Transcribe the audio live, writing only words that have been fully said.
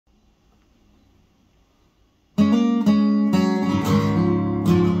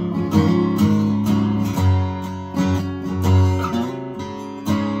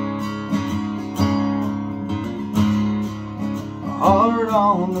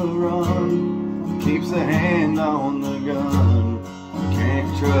the run, keeps a hand on the gun,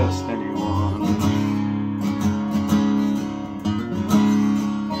 can't trust anyone.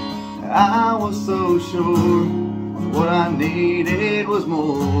 I was so sure what I needed was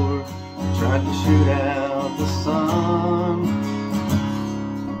more, tried to shoot out the sun.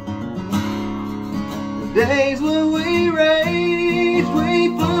 The days when we raged, we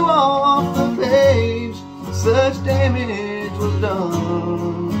flew off the page, such damage was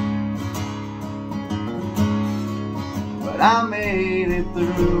done. But I made it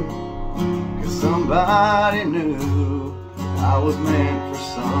through, 'cause somebody knew I was meant for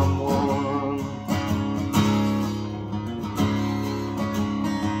someone.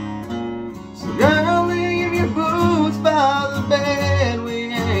 So girl, leave your boots by the bed, we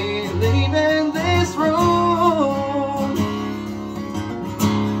ain't leaving this room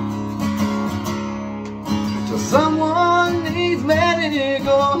till someone needs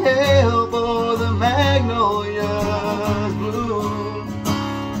medical help or the magnolias bloom.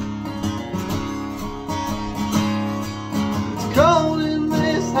 It's cold in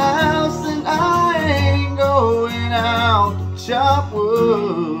this house and I ain't going out to chop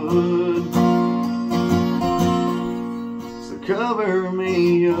wood. So cover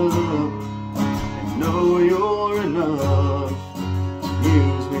me up and know you're enough to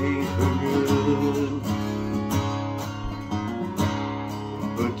use me for good.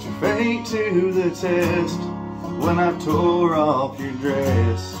 Put your fate to the test when I tore off your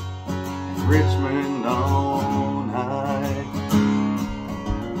dress in Richmond on high.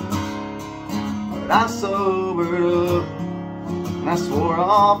 But I sobered up and I swore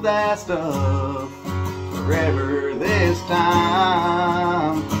off that stuff forever this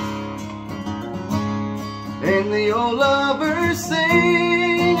time. And the old lovers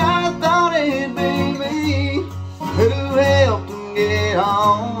sing, I thought it'd be me who helped them get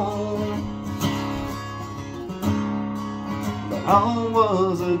home. But home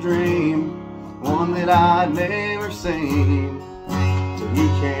was a dream, one that I'd never seen till you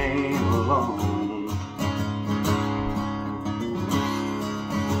came along.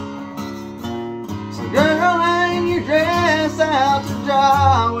 So girl, hang your dress out to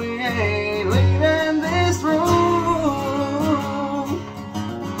dry, we ain't leaving this room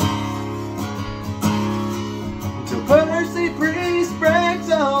until Percy Priest breaks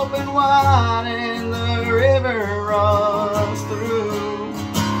open wide and the river runs through.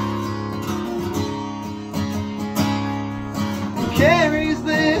 He carries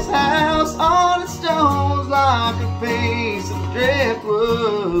this house on its stones like a piece of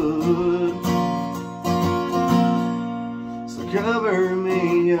driftwood. So cover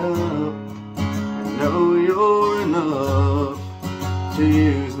me up and know you're enough to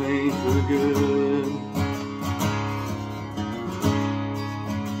use me for good.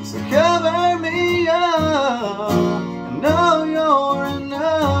 So cover me up and know you're enough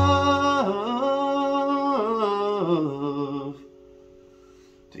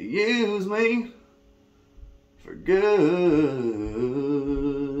to use me for good.